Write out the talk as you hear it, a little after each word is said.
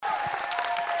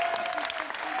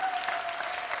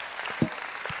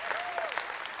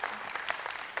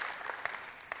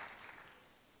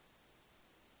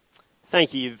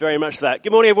Thank you very much for that.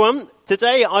 Good morning, everyone.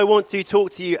 Today I want to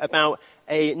talk to you about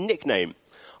a nickname.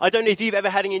 I don't know if you've ever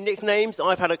had any nicknames.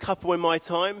 I've had a couple in my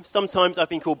time. Sometimes I've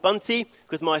been called Bunty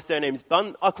because my surname's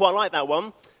Bunt. I quite like that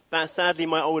one, but sadly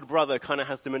my older brother kind of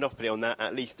has the monopoly on that,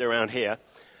 at least around here.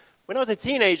 When I was a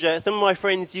teenager, some of my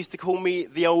friends used to call me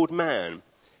the old man.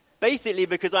 Basically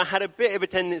because I had a bit of a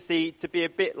tendency to be a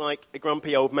bit like a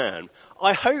grumpy old man.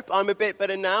 I hope I'm a bit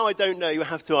better now. I don't know. You'll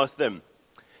have to ask them.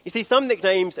 You see, some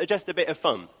nicknames are just a bit of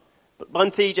fun. But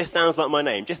Bunty just sounds like my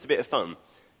name, just a bit of fun.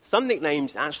 Some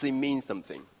nicknames actually mean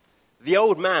something. The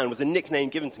old man was a nickname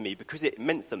given to me because it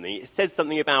meant something. It says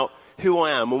something about who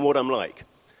I am and what I'm like.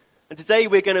 And today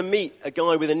we're going to meet a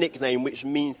guy with a nickname which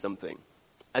means something.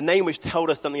 A name which told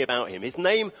us something about him. His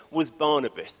name was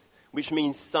Barnabas, which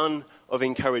means son of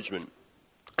encouragement.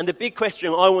 And the big question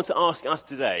I want to ask us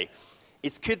today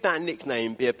is, could that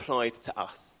nickname be applied to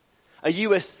us? Are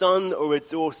you a son or a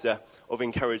daughter of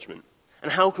encouragement?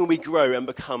 And how can we grow and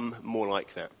become more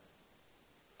like that?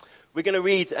 We're going to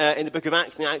read in the book of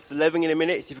Acts, in Acts 11 in a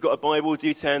minute. If you've got a Bible,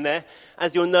 do turn there.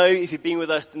 As you'll know, if you've been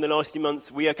with us in the last few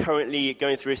months, we are currently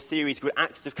going through a series called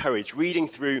Acts of Courage, reading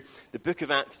through the book of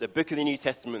Acts, the book of the New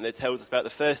Testament that tells us about the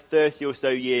first 30 or so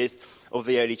years of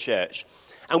the early church.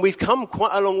 And we've come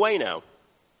quite a long way now.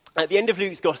 At the end of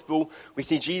Luke's gospel, we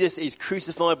see Jesus is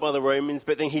crucified by the Romans,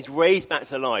 but then he's raised back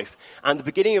to life. And the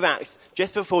beginning of Acts,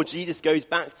 just before Jesus goes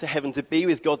back to heaven to be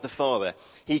with God the Father,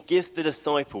 he gives the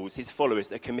disciples, his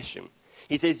followers, a commission.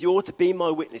 He says, you're to be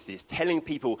my witnesses, telling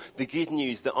people the good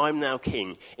news that I'm now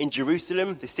king. In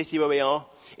Jerusalem, the city where we are,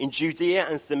 in Judea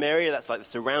and Samaria, that's like the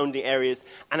surrounding areas,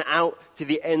 and out to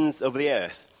the ends of the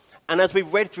earth. And as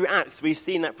we've read through Acts, we've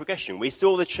seen that progression. We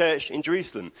saw the church in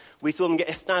Jerusalem. We saw them get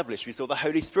established. We saw the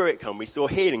Holy Spirit come. We saw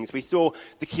healings. We saw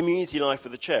the community life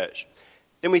of the church.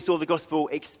 Then we saw the gospel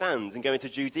expand and go into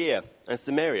Judea and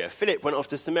Samaria. Philip went off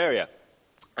to Samaria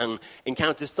and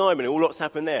encountered Simon, and all lots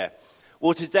happened there.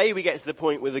 Well, today we get to the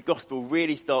point where the gospel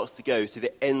really starts to go to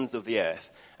the ends of the earth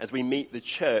as we meet the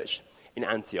church in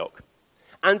Antioch.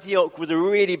 Antioch was a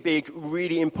really big,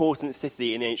 really important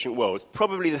city in the ancient world,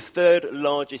 probably the third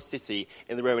largest city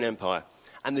in the Roman Empire.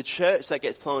 And the church that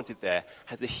gets planted there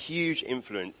has a huge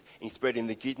influence in spreading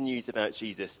the good news about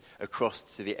Jesus across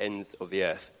to the ends of the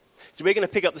earth. So we're going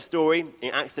to pick up the story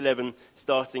in Acts 11,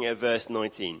 starting at verse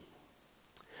 19.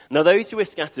 Now those who were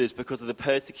scattered because of the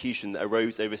persecution that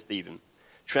arose over Stephen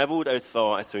travelled as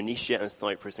far as Phoenicia and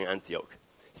Cyprus and Antioch,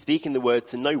 speaking the word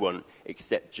to no one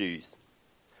except Jews.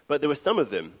 But there were some of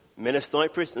them, men of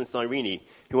Cyprus and Cyrene,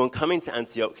 who on coming to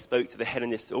Antioch spoke to the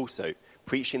Hellenists also,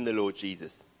 preaching the Lord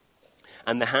Jesus.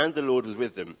 And the hand of the Lord was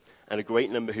with them, and a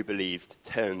great number who believed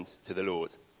turned to the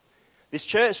Lord. This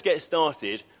church gets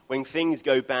started when things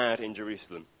go bad in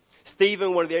Jerusalem.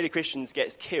 Stephen, one of the early Christians,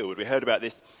 gets killed. We heard about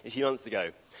this a few months ago.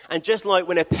 And just like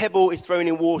when a pebble is thrown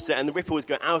in water and the ripples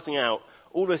go out and out,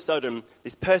 all of a sudden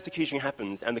this persecution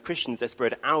happens and the Christians are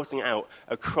spread out and out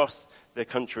across the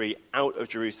country, out of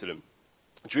Jerusalem.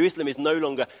 Jerusalem is no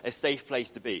longer a safe place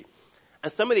to be.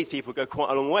 And some of these people go quite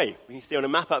a long way. We can see on a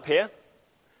map up here.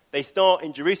 They start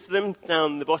in Jerusalem,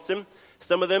 down the bottom.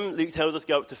 Some of them, Luke tells us,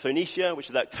 go up to Phoenicia, which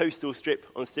is that coastal strip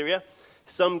on Syria.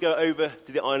 Some go over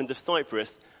to the island of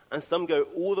Cyprus. And some go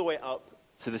all the way up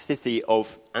to the city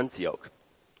of Antioch.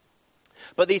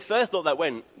 But these first lot that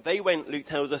went, Luke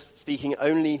tells us, speaking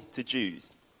only to Jews.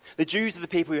 The Jews are the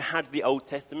people who had the Old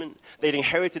Testament. They'd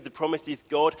inherited the promises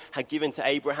God had given to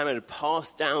Abraham and had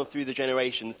passed down through the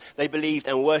generations. They believed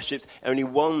and worshipped only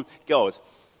one God.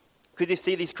 Because you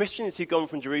see, these Christians who'd gone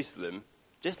from Jerusalem,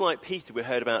 just like Peter we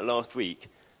heard about last week,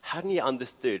 hadn't yet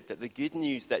understood that the good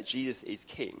news that Jesus is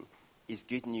king is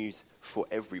good news for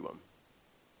everyone.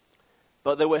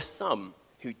 But there were some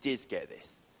who did get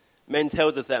this. Men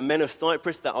tells us that men of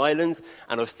Cyprus, the island,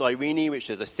 and of Cyrene, which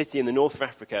is a city in the north of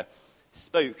Africa,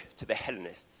 spoke to the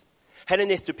Hellenists.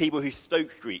 Hellenists were people who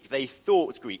spoke Greek. They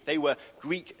thought Greek. They were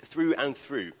Greek through and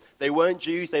through. They weren't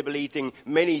Jews. They believed in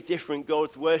many different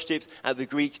gods worshipped at the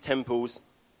Greek temples.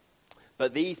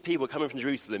 But these people coming from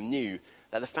Jerusalem knew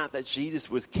that the fact that Jesus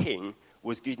was king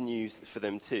was good news for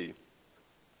them too.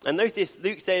 And notice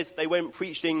Luke says they went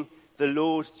preaching the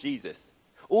Lord Jesus.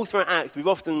 All throughout Acts, we've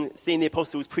often seen the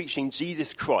apostles preaching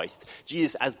Jesus Christ,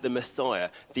 Jesus as the Messiah,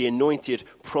 the anointed,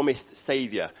 promised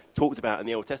Saviour, talked about in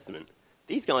the Old Testament.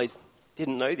 These guys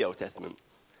didn't know the Old Testament.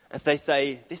 As they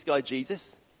say, this guy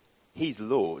Jesus, he's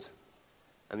Lord.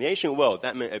 And in the ancient world,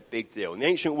 that meant a big deal. In the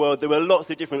ancient world, there were lots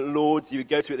of different lords you would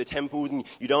go to at the temples, and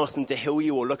you'd ask them to heal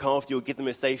you or look after you or give them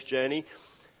a safe journey.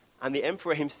 And the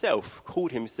emperor himself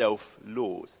called himself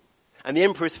Lord. And the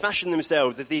emperors fashioned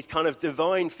themselves as these kind of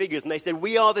divine figures, and they said,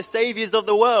 we are the saviors of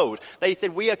the world. They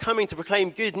said, we are coming to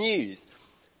proclaim good news.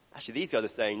 Actually, these guys are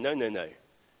saying, no.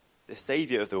 The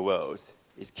savior of the world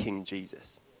is King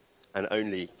Jesus, and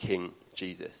only King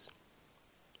Jesus.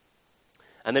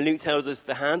 And then Luke tells us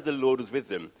the hand of the Lord was with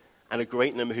them, and a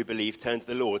great number who believed turned to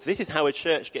the Lord. This is how a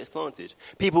church gets planted.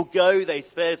 People go, they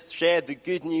share the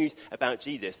good news about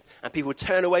Jesus, and people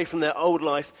turn away from their old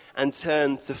life and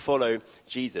turn to follow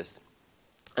Jesus.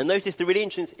 And notice the really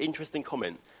interesting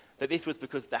comment that this was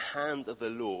because the hand of the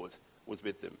Lord was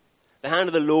with them. The hand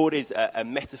of the Lord is a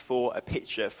metaphor, a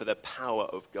picture for the power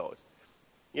of God.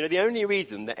 You know, the only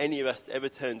reason that any of us ever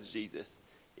turn to Jesus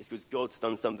is because God's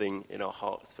done something in our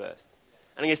hearts first.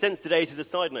 And in a sense today, this is a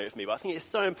side note for me, but I think it's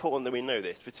so important that we know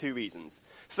this for two reasons.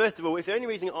 First of all, if the only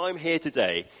reason I'm here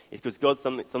today is because God's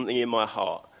done something in my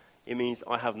heart, it means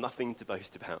I have nothing to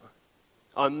boast about.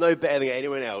 I'm no better than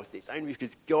anyone else. It's only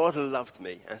because God loved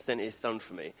me and sent his son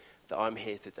for me that I'm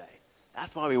here today.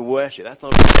 That's why we worship. That's why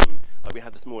we sing like we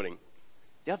had this morning.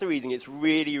 The other reason it's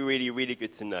really, really, really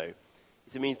good to know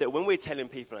is it means that when we're telling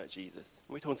people about Jesus,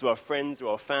 when we're talking to our friends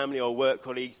or our family or work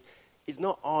colleagues, it's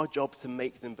not our job to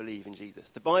make them believe in Jesus.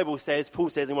 The Bible says, Paul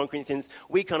says in 1 Corinthians,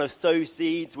 we kind of sow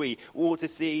seeds, we water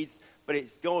seeds, but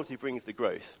it's God who brings the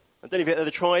growth. I don't know if you've ever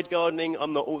tried gardening.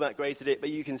 I'm not all that great at it, but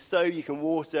you can sow, you can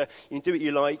water, you can do what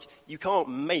you like. You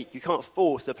can't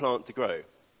force a plant to grow.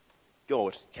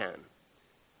 God can.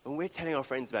 When we're telling our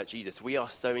friends about Jesus, we are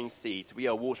sowing seeds, we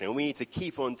are watering, and we need to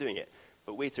keep on doing it.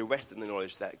 But we're to rest in the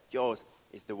knowledge that God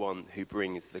is the one who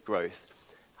brings the growth.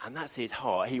 And that's his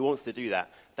heart. He wants to do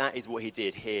that. That is what he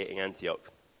did here in Antioch.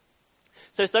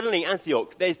 So suddenly in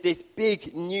Antioch, there's this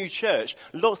big new church.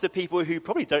 Lots of people who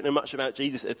probably don't know much about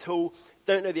Jesus at all,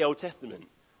 don't know the Old Testament.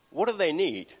 What do they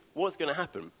need? What's going to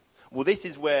happen? Well, this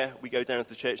is where we go down to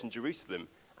the church in Jerusalem,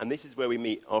 and this is where we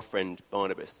meet our friend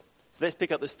Barnabas. So let's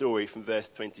pick up the story from verse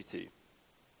 22.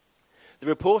 The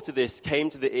report of this came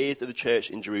to the ears of the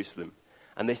church in Jerusalem,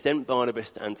 and they sent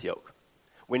Barnabas to Antioch.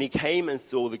 When he came and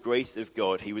saw the grace of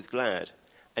God, he was glad,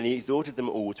 and he exhorted them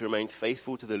all to remain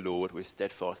faithful to the Lord with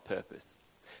steadfast purpose.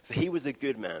 For he was a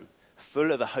good man,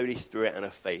 full of the Holy Spirit and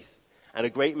of faith, and a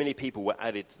great many people were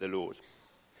added to the Lord.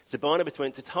 So Barnabas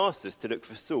went to Tarsus to look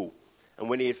for Saul, and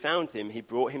when he had found him, he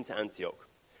brought him to Antioch.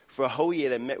 For a whole year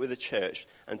they met with the church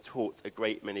and taught a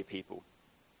great many people.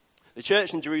 The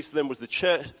church in Jerusalem was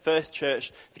the first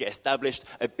church to get established,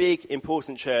 a big,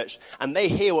 important church, and they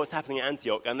hear what's happening at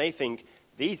Antioch, and they think,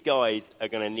 these guys are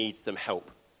going to need some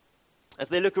help. As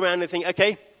they look around and think,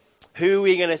 okay, who are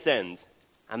we going to send?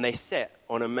 And they set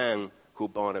on a man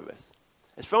called Barnabas.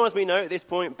 As far as we know at this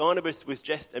point, Barnabas was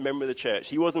just a member of the church.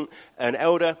 He wasn't an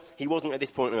elder. He wasn't at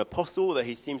this point an apostle, that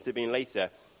he seems to have been later.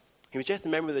 He was just a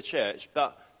member of the church,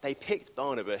 but they picked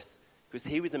Barnabas because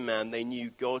he was a man they knew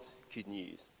God could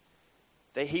use.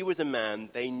 He was a man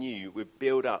they knew would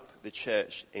build up the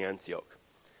church in Antioch.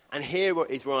 And here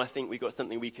is where I think we've got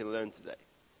something we can learn today.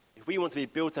 If we want to be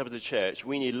built up as a church,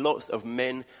 we need lots of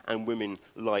men and women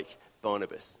like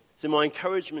Barnabas. So my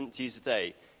encouragement to you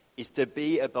today is to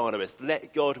be a Barnabas.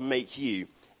 Let God make you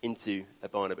into a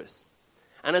Barnabas.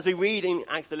 And as we read in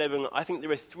Acts 11, I think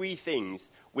there are three things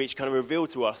which kind of reveal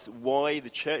to us why the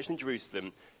church in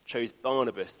Jerusalem chose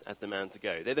Barnabas as the man to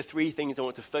go. They're the three things I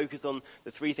want to focus on,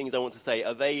 the three things I want to say.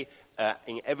 Are they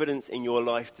in evidence in your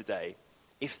life today?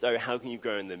 If so, how can you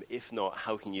grow in them? If not,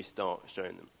 how can you start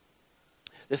showing them?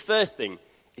 The first thing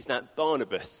is that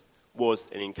Barnabas was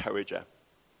an encourager.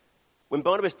 When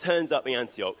Barnabas turns up in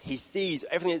Antioch, he sees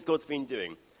everything that God's been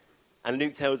doing. And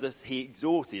Luke tells us he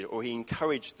exhorted or he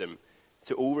encouraged them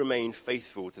to all remain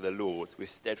faithful to the Lord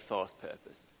with steadfast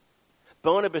purpose.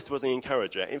 Barnabas was an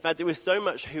encourager. In fact, it was so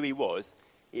much who he was,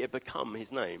 it had become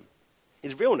his name.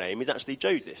 His real name is actually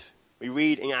Joseph. We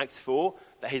read in Acts 4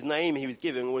 that his name he was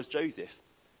given was Joseph.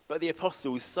 But the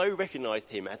apostles so recognized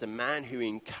him as a man who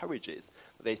encourages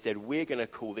that they said, we're going to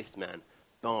call this man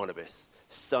Barnabas,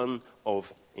 son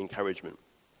of encouragement.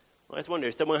 I just wonder,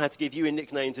 if someone had to give you a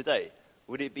nickname today,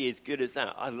 would it be as good as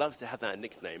that? I'd love to have that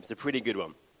nickname. It's a pretty good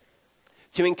one.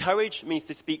 To encourage means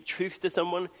to speak truth to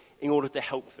someone in order to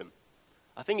help them.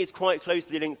 I think it's quite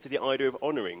closely linked to the idea of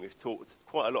honouring we've talked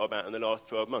quite a lot about in the last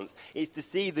 12 months. It's to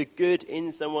see the good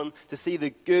in someone, to see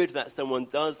the good that someone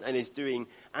does and is doing,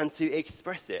 and to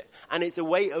express it. And it's a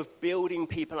way of building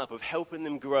people up, of helping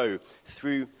them grow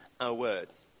through our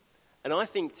words. And I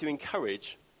think to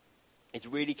encourage is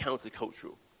really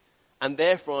countercultural. And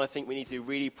therefore I think we need to be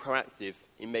really proactive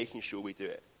in making sure we do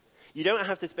it. You don't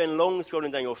have to spend long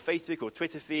scrolling down your Facebook or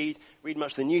Twitter feed, read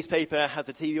much of the newspaper, have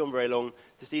the TV on very long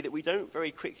to see that we don't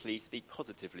very quickly speak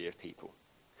positively of people.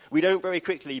 We don't very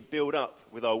quickly build up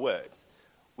with our words.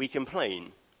 We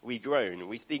complain, we groan,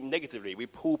 we speak negatively, we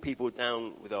pull people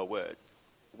down with our words.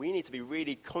 We need to be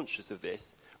really conscious of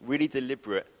this, really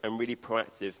deliberate and really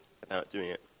proactive about doing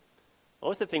it. I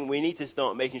also think we need to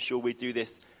start making sure we do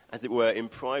this, as it were, in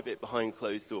private behind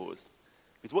closed doors.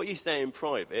 Because what you say in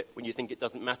private, when you think it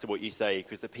doesn't matter what you say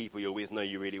because the people you're with know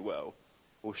you really well,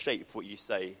 will shape what you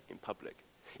say in public.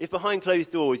 If behind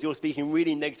closed doors you're speaking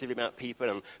really negatively about people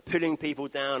and putting people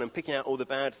down and picking out all the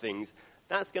bad things,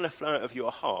 that's going to flow out of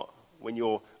your heart when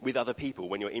you're with other people,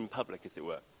 when you're in public, as it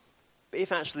were. But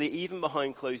if actually, even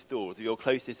behind closed doors of your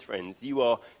closest friends, you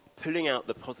are pulling out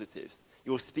the positives,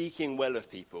 you're speaking well of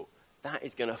people, that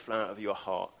is going to flow out of your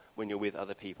heart when you're with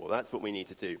other people. That's what we need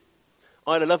to do.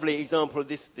 I had a lovely example of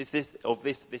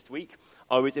this week.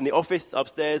 I was in the office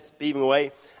upstairs, beaving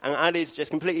away, and Adid just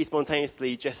completely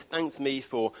spontaneously just thanked me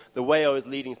for the way I was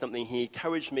leading something. He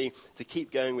encouraged me to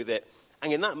keep going with it.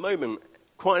 And in that moment,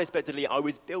 quite unexpectedly, I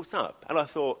was built up. And I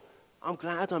thought, I'm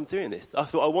glad I'm doing this. I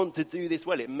thought I want to do this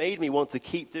well. It made me want to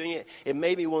keep doing it. It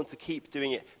made me want to keep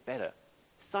doing it better.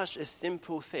 Such a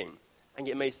simple thing, and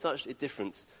it made such a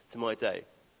difference to my day.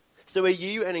 So are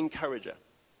you an encourager?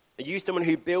 Are you someone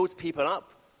who builds people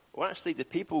up? Or actually, do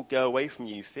people go away from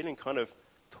you feeling kind of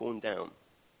torn down?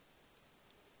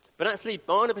 But actually,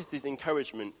 Barnabas'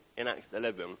 encouragement in Acts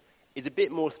 11 is a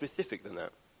bit more specific than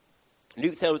that.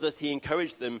 Luke tells us he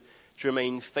encouraged them to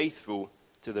remain faithful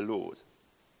to the Lord.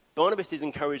 Barnabas'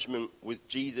 encouragement was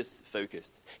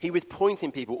Jesus-focused. He was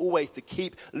pointing people always to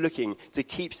keep looking, to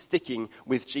keep sticking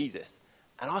with Jesus.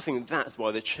 And I think that's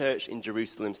why the church in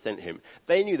Jerusalem sent him.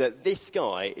 They knew that this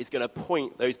guy is going to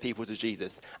point those people to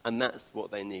Jesus, and that's what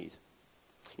they need.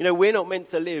 You know, we're not meant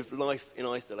to live life in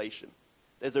isolation.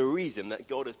 There's a reason that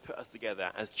God has put us together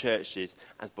as churches,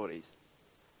 as bodies.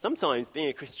 Sometimes being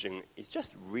a Christian is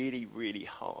just really, really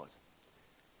hard.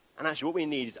 And actually what we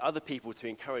need is other people to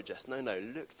encourage us. No,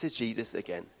 look to Jesus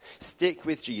again. Stick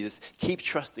with Jesus. Keep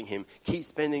trusting him. Keep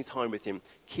spending time with him.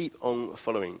 Keep on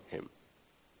following him.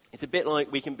 It's a bit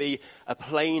like we can be a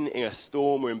plane in a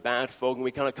storm or in bad fog and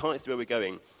we kind of can't see where we're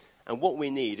going. And what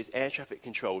we need is air traffic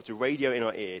control to radio in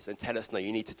our ears and tell us, no,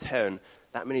 you need to turn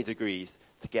that many degrees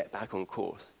to get back on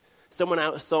course. Someone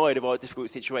outside of our difficult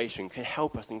situation can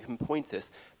help us and can point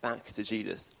us back to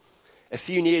Jesus. A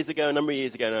number of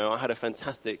years ago now, I had a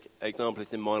fantastic example of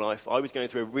this in my life. I was going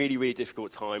through a really, really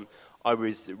difficult time. I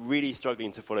was really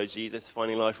struggling to follow Jesus,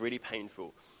 finding life really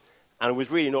painful. And I was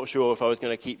really not sure if I was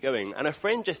going to keep going. And a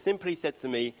friend just simply said to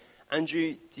me,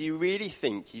 Andrew, do you really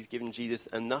think you've given Jesus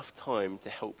enough time to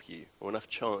help you, or enough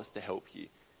chance to help you,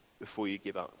 before you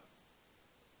give up?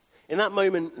 In that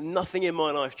moment, nothing in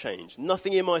my life changed.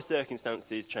 Nothing in my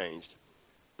circumstances changed.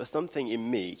 But something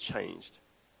in me changed.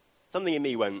 Something in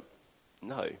me went,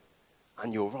 no,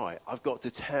 and you're right. I've got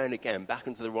to turn again, back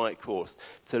into the right course,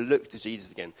 to look to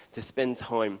Jesus again, to spend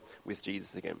time with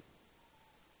Jesus again.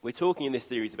 We're talking in this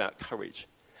series about courage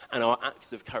and our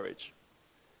acts of courage.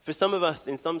 For some of us,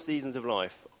 in some seasons of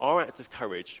life, our act of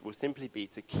courage will simply be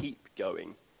to keep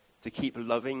going, to keep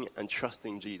loving and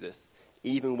trusting Jesus,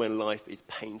 even when life is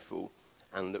painful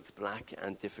and looks black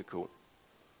and difficult.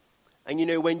 And you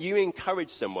know, when you encourage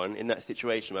someone in that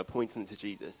situation by pointing them to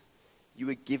Jesus, you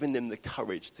are giving them the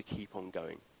courage to keep on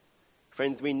going.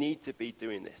 Friends, we need to be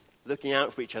doing this, looking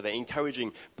out for each other,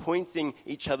 encouraging, pointing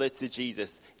each other to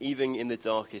Jesus, even in the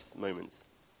darkest moments.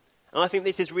 And I think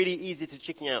this is really easy to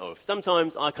chicken out of.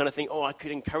 Sometimes I kind of think, I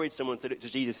could encourage someone to look to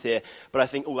Jesus here, but I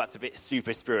think, that's a bit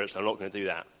super spiritual, I'm not going to do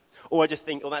that. Or I just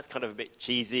think, that's kind of a bit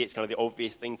cheesy, it's kind of the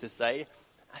obvious thing to say.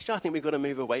 Actually, I think we've got to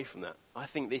move away from that. I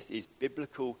think this is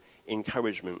biblical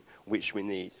encouragement, which we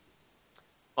need.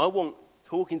 I want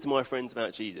talking to my friends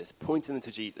about Jesus, pointing them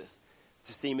to Jesus,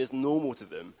 to seem as normal to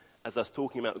them as us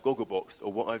talking about the Gogglebox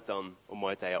or what I've done on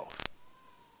my day off.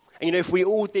 And you know, if we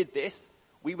all did this,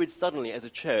 we would suddenly, as a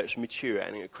church, mature at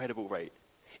an incredible rate.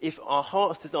 If our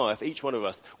heart's desire for each one of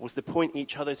us was to point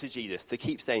each other to Jesus, to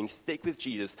keep saying, stick with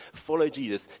Jesus, follow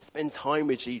Jesus, spend time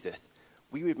with Jesus,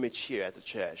 we would mature as a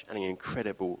church at an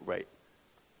incredible rate.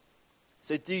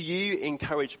 So do you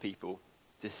encourage people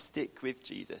to stick with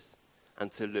Jesus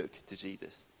and to look to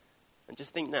Jesus? And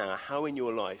just think now, how in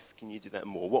your life can you do that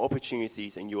more? What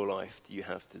opportunities in your life do you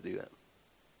have to do that?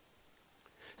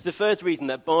 So the first reason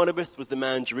that Barnabas was the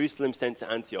man Jerusalem sent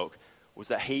to Antioch was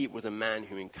that he was a man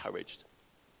who encouraged.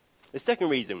 The second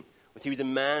reason was he was a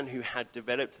man who had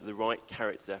developed the right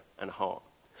character and heart.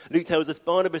 Luke tells us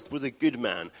Barnabas was a good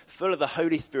man, full of the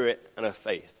Holy Spirit and of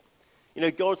faith. You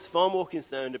know, God's far more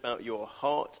concerned about your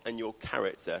heart and your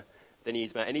character than he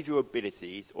is about any of your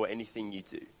abilities or anything you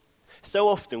do. So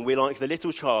often we're like the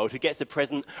little child who gets a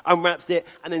present, unwraps it,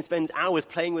 and then spends hours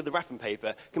playing with the wrapping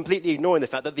paper, completely ignoring the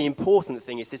fact that the important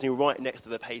thing is sitting right next to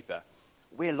the paper.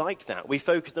 We're like that. We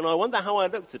focus on, I wonder how I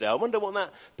look today. I wonder what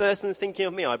that person's thinking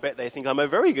of me. I bet they think I'm a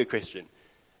very good Christian.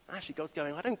 Actually, God's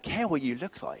going, I don't care what you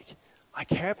look like. I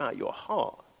care about your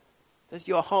heart. Does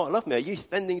your heart love me? Are you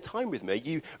spending time with me? Are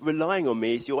you relying on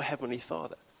me as your heavenly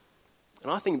Father?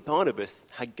 And I think Barnabas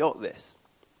had got this.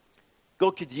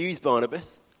 God could use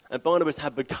Barnabas, and Barnabas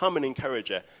had become an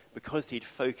encourager because he'd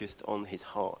focused on his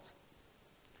heart.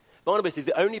 Barnabas is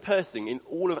the only person in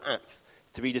all of Acts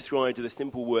to be described with the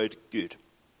simple word good.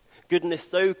 Goodness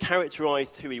so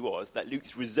characterized who he was that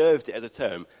Luke's reserved it as a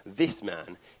term. This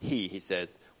man, he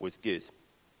says, was good.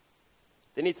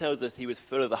 Then he tells us he was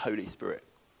full of the Holy Spirit.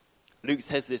 Luke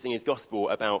says this in his gospel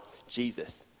about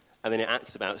Jesus. And then in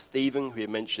Acts about Stephen, who he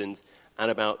mentioned, and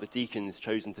about the deacons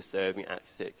chosen to serve in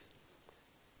Acts 6.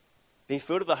 Being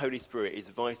filled with the Holy Spirit is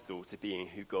vital to being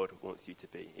who God wants you to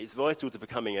be. It's vital to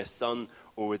becoming a son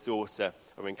or a daughter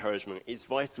of encouragement. It's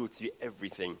vital to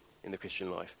everything in the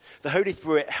Christian life. The Holy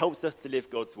Spirit helps us to live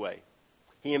God's way.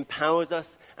 He empowers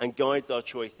us and guides our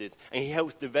choices, and he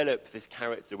helps develop this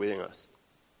character within us.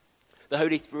 The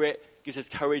Holy Spirit gives us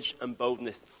courage and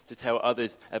boldness to tell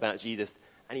others about Jesus,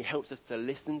 and he helps us to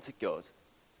listen to God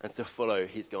and to follow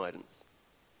his guidance.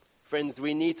 Friends,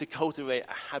 we need to cultivate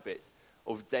a habit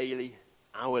of daily,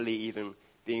 hourly even,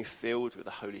 being filled with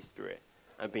the Holy Spirit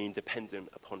and being dependent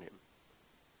upon him.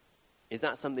 Is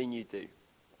that something you do?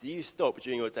 Do you stop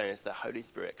during your day and say, Holy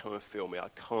Spirit, come and fill me. I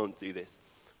can't do this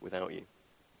without you.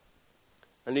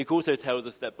 And Luke also tells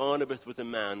us that Barnabas was a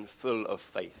man full of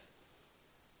faith.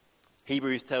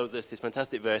 Hebrews tells us this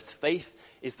fantastic verse, faith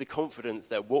is the confidence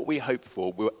that what we hope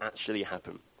for will actually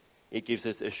happen. It gives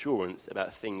us assurance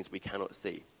about things we cannot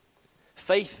see.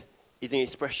 Faith is an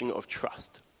expression of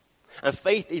trust. And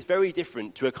faith is very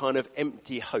different to a kind of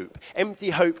empty hope. Empty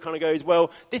hope kind of goes,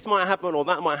 well, this might happen or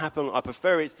that might happen. I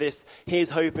prefer it's this. Here's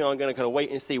hoping. I'm going to kind of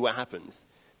wait and see what happens.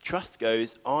 Trust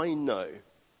goes, I know,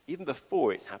 even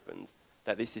before it's happened,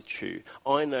 that this is true.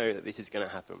 I know that this is going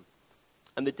to happen.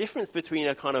 And the difference between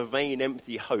a kind of vain,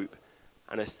 empty hope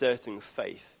and a certain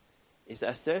faith is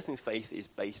that a certain faith is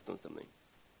based on something.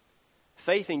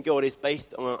 Faith in God is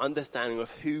based on an understanding of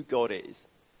who God is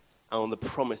and on the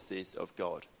promises of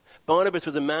God. Barnabas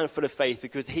was a man full of faith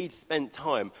because he'd spent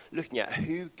time looking at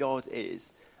who God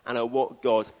is and at what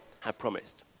God had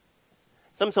promised.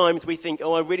 Sometimes we think,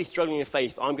 I'm really struggling in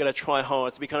faith. I'm going to try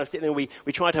hard. So we kind of sit there and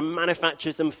we try to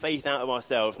manufacture some faith out of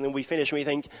ourselves. And then we finish and we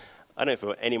think, I don't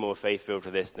feel any more faith-filled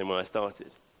for this than when I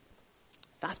started.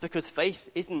 That's because faith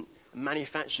isn't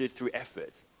manufactured through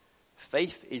effort.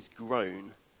 Faith is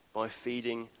grown by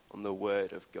feeding on the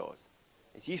word of God.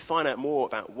 As you find out more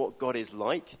about what God is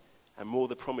like and more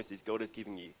the promises God has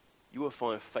given you, you will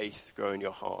find faith grow in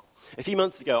your heart. A few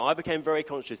months ago, I became very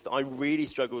conscious that I really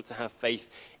struggled to have faith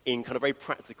in kind of very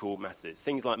practical matters,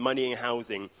 things like money and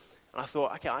housing. And I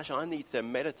thought, okay, actually, I need to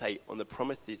meditate on the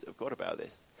promises of God about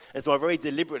this. And so I very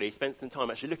deliberately spent some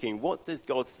time actually looking, what does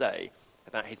God say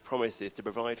about his promises to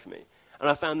provide for me? And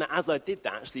I found that as I did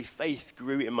that, actually faith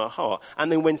grew in my heart.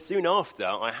 And then when soon after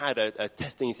I had a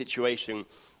testing situation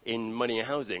in money and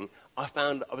housing, I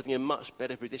found I was in a much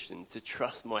better position to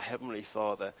trust my Heavenly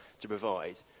Father to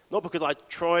provide. Not because I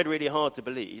tried really hard to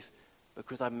believe, but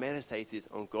because I meditated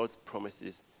on God's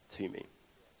promises to me.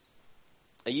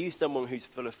 Are you someone who's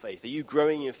full of faith? Are you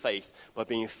growing in faith by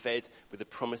being fed with the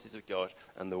promises of God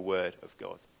and the Word of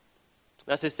God?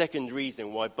 That's the second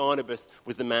reason why Barnabas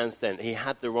was the man sent. He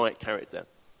had the right character.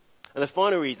 And the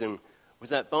final reason was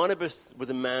that Barnabas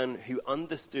was a man who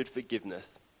understood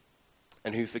forgiveness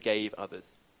and who forgave others.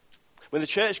 When the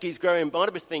church keeps growing,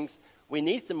 Barnabas thinks, we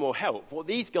need some more help. What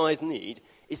these guys need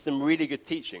is some really good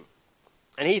teaching.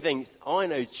 And he thinks, I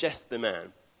know just the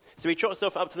man. So he trots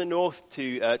off up to the north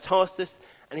to Tarsus,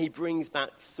 and he brings back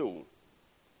Saul.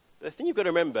 But the thing you've got to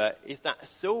remember is that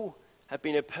Saul had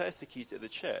been a persecutor of the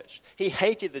church. He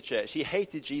hated the church. He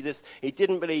hated Jesus. He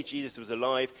didn't believe Jesus was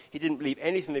alive. He didn't believe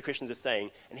anything the Christians were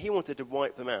saying, and he wanted to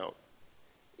wipe them out.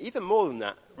 Even more than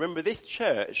that, remember, this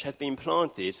church has been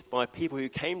planted by people who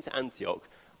came to Antioch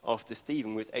after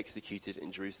Stephen was executed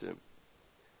in Jerusalem.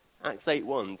 Acts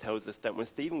 8:1 tells us that when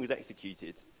Stephen was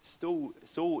executed,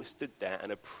 Saul stood there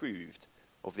and approved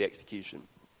of the execution.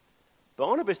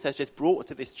 Barnabas has just brought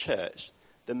to this church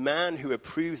the man who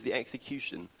approves the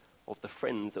execution of the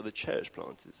friends of the church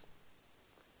planters.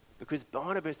 Because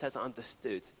Barnabas has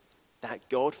understood that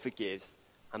God forgives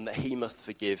and that he must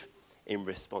forgive in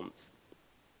response.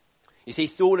 You see,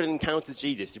 Saul had encountered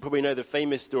Jesus. You probably know the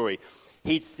famous story.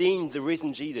 He'd seen the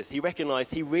risen Jesus. He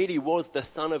recognized he really was the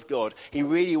Son of God. He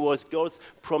really was God's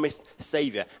promised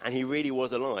Savior, and he really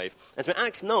was alive. And so in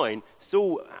Acts 9,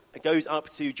 Saul goes up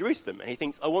to Jerusalem, and he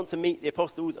thinks, I want to meet the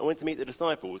apostles, I want to meet the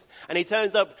disciples. And he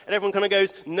turns up, and everyone kind of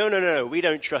goes, no, we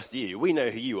don't trust you. We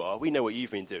know who you are. We know what you've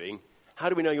been doing. How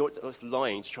do we know you're just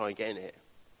lying to try and get in here?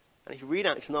 And if you read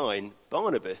Acts 9,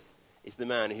 Barnabas is the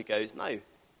man who goes, no,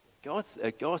 God's a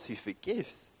God who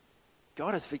forgives.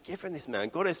 God has forgiven this man.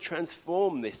 God has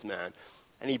transformed this man.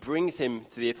 And he brings him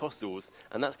to the apostles.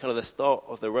 And that's kind of the start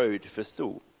of the road for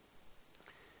Saul.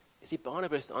 You see,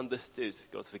 Barnabas understood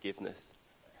God's forgiveness.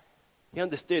 He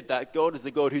understood that God is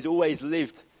the God who's always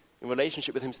lived in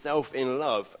relationship with himself in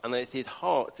love. And that it's his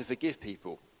heart to forgive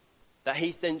people. That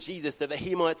he sent Jesus so that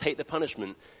he might take the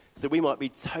punishment. So we might be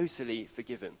totally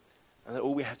forgiven. And that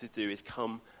all we have to do is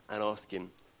come and ask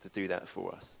him to do that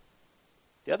for us.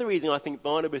 The other reason I think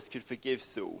Barnabas could forgive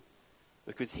Saul,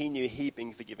 because he knew he'd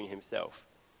been forgiving himself.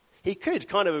 He could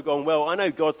kind of have gone, well, I know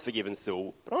God's forgiven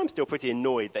Saul, but I'm still pretty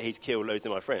annoyed that he's killed loads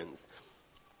of my friends.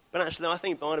 But actually, I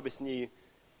think Barnabas knew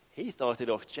he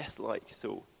started off just like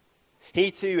Saul.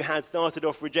 He too had started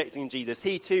off rejecting Jesus.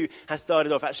 He too had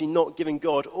started off actually not giving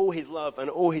God all his love and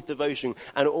all his devotion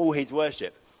and all his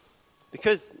worship.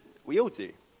 Because we all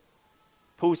do.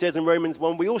 Paul says in Romans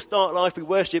 1, we all start life, we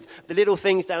worship the little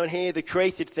things down here, the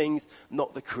created things,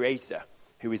 not the Creator,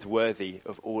 who is worthy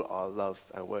of all our love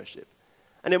and worship.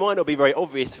 And it might not be very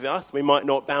obvious for us. We might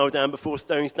not bow down before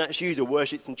stone statues or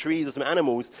worship some trees or some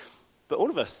animals. But all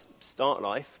of us start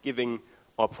life giving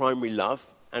our primary love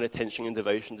and attention and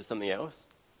devotion to something else.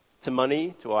 To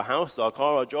money, to our house, our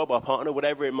car, our job, our partner,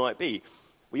 whatever it might be.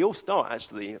 We all start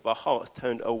actually with our hearts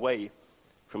turned away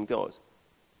from God.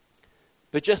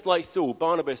 But just like Saul,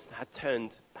 Barnabas had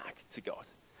turned back to God.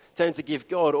 Turned to give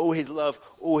God all his love,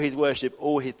 all his worship,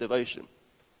 all his devotion.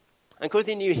 And because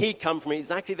he knew he'd come from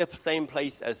exactly the same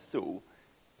place as Saul,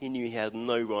 he knew he had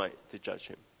no right to judge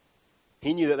him.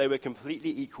 He knew that they were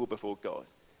completely equal before God.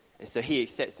 And so he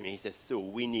accepts him. He says,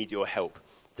 Saul, we need your help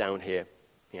down here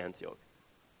in Antioch.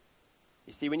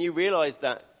 You see, when you realize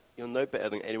that you're no better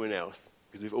than anyone else,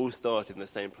 because we've all started in the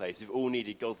same place, we've all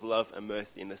needed God's love and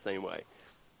mercy in the same way,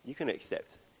 you can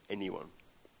accept anyone.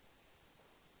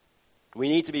 We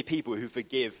need to be people who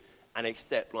forgive and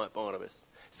accept like Barnabas.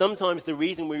 Sometimes the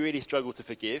reason we really struggle to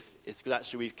forgive is because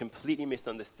actually we've completely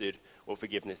misunderstood what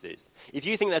forgiveness is. If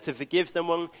you think that to forgive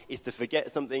someone is to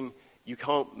forget something, you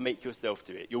can't make yourself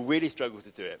do it. You'll really struggle to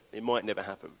do it. It might never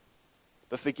happen.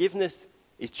 But forgiveness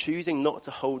is choosing not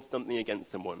to hold something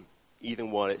against someone,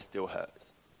 even while it still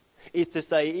hurts. It's to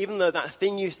say, even though that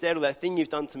thing you said or that thing you've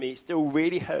done to me still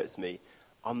really hurts me,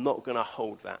 I'm not going to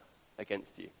hold that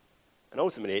against you. And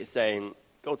ultimately, it's saying,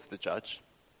 God's the judge.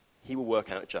 He will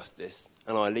work out justice,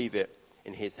 and I leave it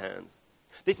in his hands.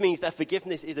 This means that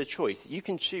forgiveness is a choice. You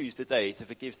can choose today to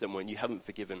forgive someone you haven't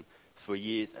forgiven for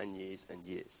years and years and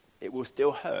years. It will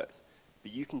still hurt,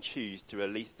 but you can choose to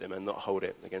release them and not hold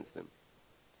it against them.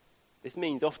 This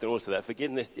means often also that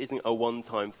forgiveness isn't a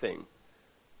one-time thing.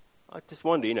 I just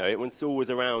wonder, when Saul was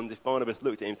around, if Barnabas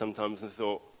looked at him sometimes and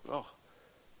thought, oh,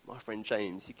 my friend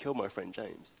James, you killed my friend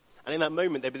James. And in that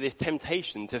moment, there'd be this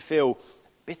temptation to feel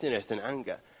bitterness and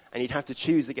anger. And he'd have to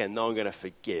choose again, no, I'm going to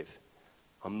forgive.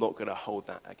 I'm not going to hold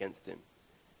that against him.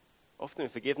 Often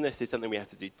forgiveness is something we have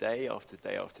to do day after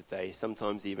day after day,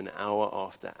 sometimes even hour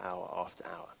after hour after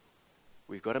hour.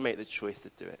 We've got to make the choice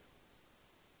to do it.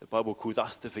 The Bible calls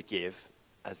us to forgive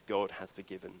as God has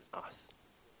forgiven us.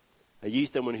 Are you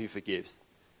someone who forgives?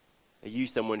 Are you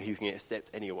someone who can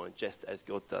accept anyone just as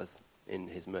God does in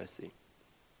his mercy?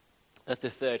 That's the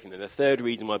third thing. The third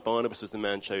reason why Barnabas was the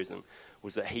man chosen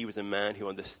was that he was a man who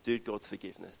understood God's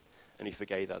forgiveness and he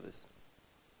forgave others.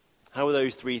 How are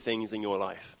those three things in your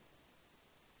life?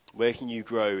 Where can you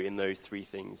grow in those three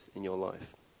things in your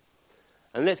life?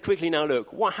 And let's quickly now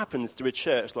look, what happens to a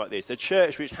church like this? A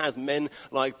church which has men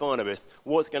like Barnabas,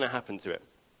 what's going to happen to it?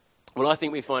 Well, I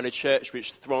think we find a church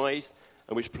which thrives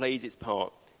and which plays its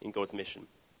part in God's mission.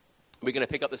 We're going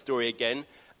to pick up the story again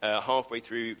halfway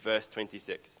through verse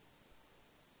 26.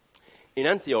 In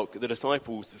Antioch, the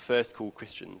disciples were first called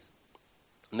Christians.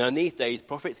 Now in these days,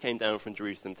 prophets came down from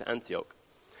Jerusalem to Antioch.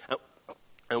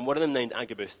 And one of them, named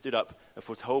Agabus, stood up and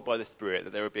foretold by the Spirit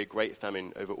that there would be a great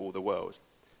famine over all the world.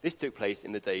 This took place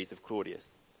in the days of Claudius.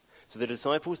 So the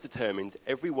disciples determined,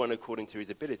 every one according to his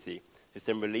ability, to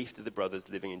send relief to the brothers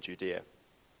living in Judea.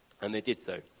 And they did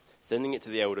so, sending it to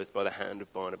the elders by the hand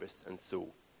of Barnabas and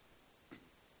Saul.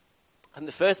 And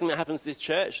the first thing that happens to this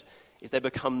church is they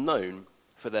become known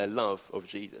for their love of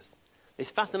Jesus.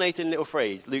 This fascinating little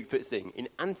phrase Luke puts in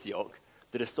Antioch,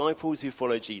 the disciples who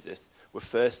followed Jesus were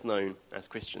first known as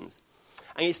Christians.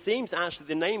 And it seems actually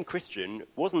the name Christian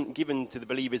wasn't given to the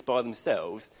believers by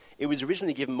themselves. It was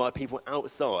originally given by people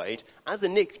outside as a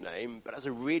nickname, but as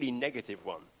a really negative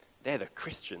one. They're the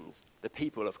Christians, the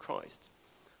people of Christ.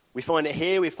 We find it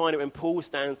here, we find it when Paul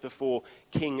stands before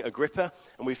King Agrippa,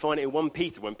 and we find it in 1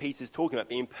 Peter when Peter's talking about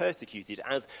being persecuted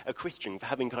as a Christian, for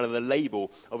having kind of the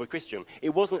label of a Christian.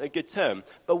 It wasn't a good term,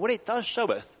 but what it does show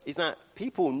us is that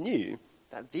people knew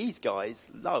that these guys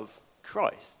love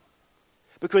Christ.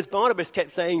 Because Barnabas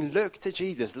kept saying, look to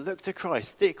Jesus, look to Christ,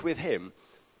 stick with him.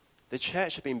 The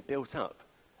church had been built up,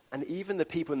 and even the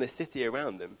people in the city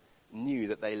around them knew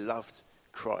that they loved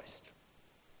Christ.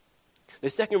 The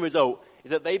second result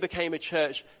is that they became a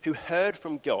church who heard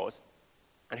from God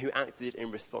and who acted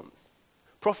in response.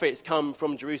 Prophets come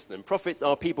from Jerusalem. Prophets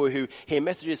are people who hear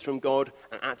messages from God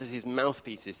and act as his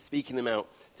mouthpieces, speaking them out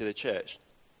to the church.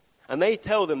 And they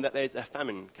tell them that there's a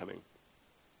famine coming.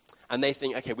 And they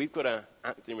think, okay, we've got to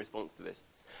act in response to this.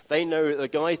 They know that the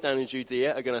guys down in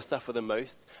Judea are going to suffer the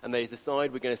most, and they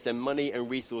decide we're going to send money and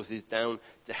resources down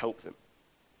to help them.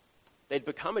 They'd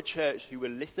become a church who were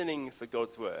listening for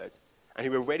God's word and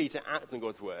who were ready to act on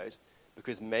God's word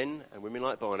because men and women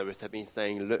like Barnabas had been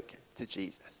saying, look to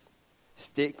Jesus.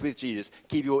 Stick with Jesus.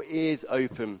 Keep your ears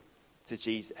open to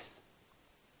Jesus.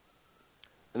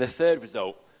 And the third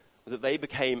result was that they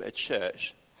became a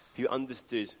church who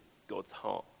understood God's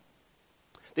heart.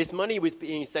 This money was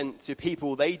being sent to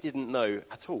people they didn't know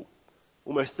at all.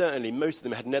 Almost certainly, most of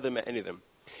them had never met any of them.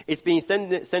 It's being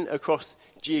sent across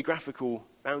geographical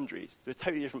boundaries to a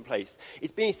totally different place.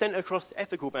 It's being sent across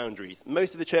ethical boundaries.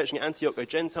 Most of the church in Antioch are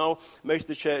Gentile. Most of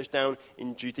the church down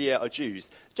in Judea are Jews.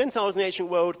 Gentiles in the ancient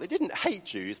world, they didn't hate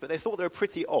Jews, but they thought they were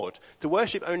pretty odd. To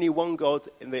worship only one God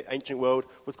in the ancient world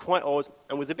was quite odd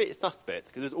and was a bit suspect,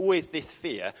 because there's always this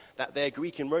fear that their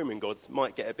Greek and Roman gods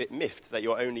might get a bit miffed that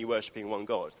you're only worshipping one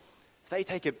God. So they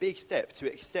take a big step to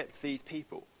accept these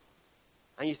people.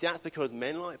 And you see, that's because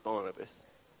men like Barnabas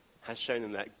has shown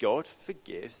them that God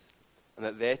forgives and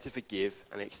that they're to forgive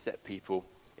and accept people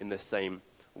in the same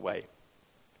way.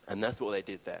 And that's what they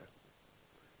did there.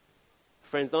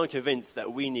 Friends, I'm convinced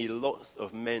that we need lots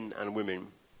of men and women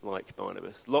like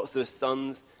Barnabas, lots of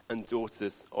sons and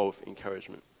daughters of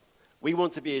encouragement. We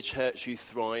want to be a church who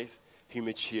thrive, who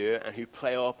mature, and who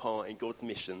play our part in God's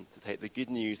mission to take the good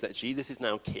news that Jesus is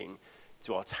now King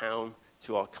to our town,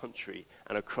 to our country,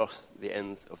 and across the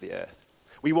ends of the earth.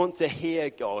 We want to hear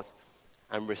God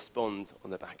and respond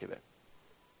on the back of it.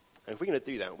 And if we're going to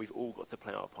do that, we've all got to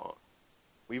play our part.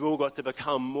 We've all got to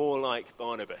become more like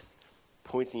Barnabas,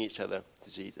 pointing each other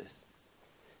to Jesus.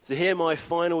 So here are my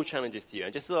final challenges to you.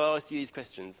 And just as I ask you these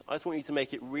questions, I just want you to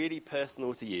make it really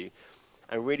personal to you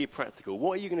and really practical.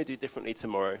 What are you going to do differently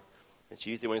tomorrow and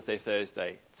Tuesday, Wednesday,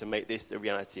 Thursday to make this a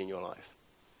reality in your life?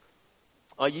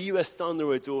 Are you a son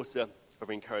or a daughter of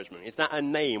encouragement? Is that a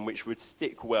name which would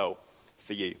stick well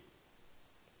for you?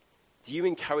 Do you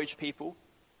encourage people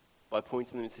by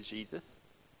pointing them to Jesus?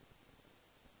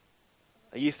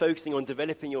 Are you focusing on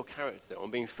developing your character,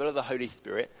 on being full of the Holy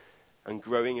Spirit and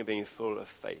growing and being full of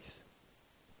faith?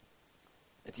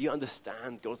 And do you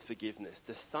understand God's forgiveness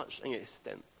to such an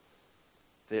extent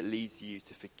that it leads you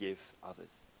to forgive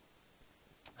others?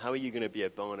 How are you going to be a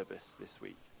Barnabas this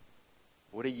week?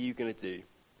 What are you going to do?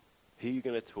 Who are you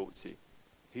going to talk to?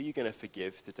 Who are you going to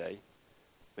forgive today?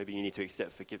 Maybe you need to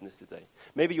accept forgiveness today.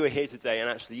 Maybe you're here today and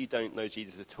actually you don't know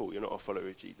Jesus at all. You're not a follower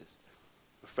of Jesus.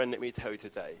 But friend, let me tell you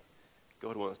today,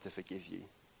 God wants to forgive you.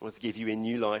 He wants to give you a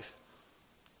new life.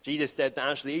 Jesus said that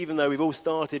actually, even though we've all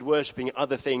started worshipping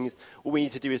other things, all we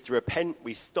need to do is to repent.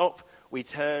 We stop, we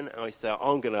turn, and I say,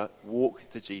 I'm going to walk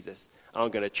to Jesus. And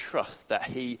I'm going to trust that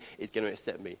he is going to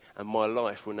accept me. And my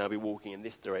life will now be walking in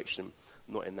this direction,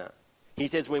 not in that. He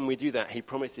says when we do that, he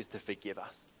promises to forgive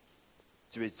us,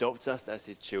 to adopt us as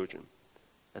his children,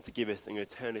 and to give us an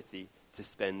eternity to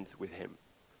spend with him.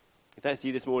 If that's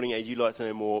you this morning and you'd like to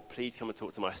know more, please come and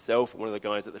talk to myself, one of the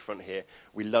guys at the front here.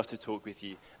 We'd love to talk with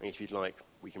you, and if you'd like,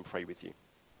 we can pray with you.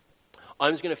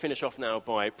 I'm just going to finish off now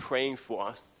by praying for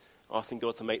us, asking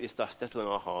God to make this stuff settle in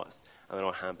our hearts, and then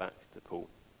I'll hand back to Paul.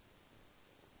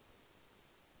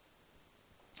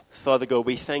 Father God,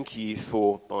 we thank you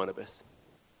for Barnabas.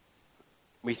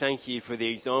 We thank you for the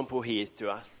example he is to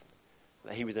us,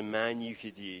 that he was a man you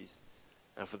could use,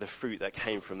 and for the fruit that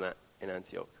came from that in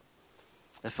Antioch.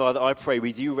 And Father, I pray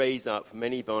we do raise up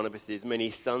many Barnabases, many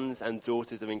sons and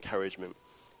daughters of encouragement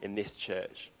in this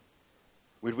church.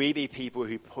 Would we be people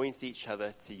who point each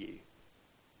other to you,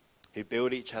 who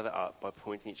build each other up by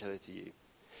pointing each other to you,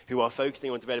 who are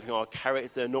focusing on developing our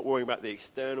character, not worrying about the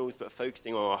externals, but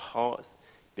focusing on our hearts,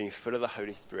 being full of the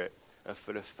Holy Spirit and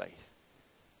full of faith.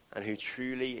 and who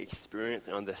truly experience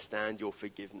and understand your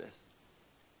forgiveness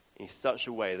in such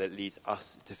a way that leads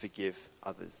us to forgive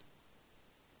others.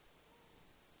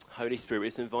 Holy Spirit, we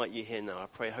just invite you here now. I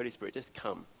pray, Holy Spirit, just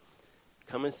come.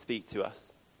 Come and speak to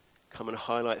us. Come and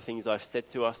highlight things I've said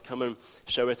to us. Come and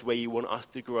show us where you want us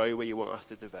to grow, where you want us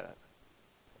to develop.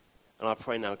 And I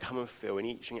pray now, come and fill in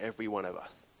each and every one of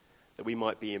us that we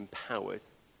might be empowered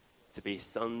to be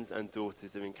sons and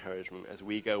daughters of encouragement as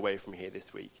we go away from here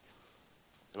this week.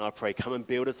 And I pray, come and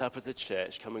build us up as a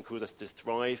church. Come and cause us to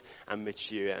thrive and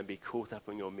mature and be caught up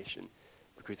on your mission,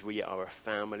 because we are a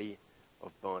family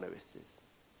of Barnabases.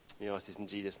 We ask this in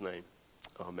Jesus' name.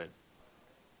 Amen.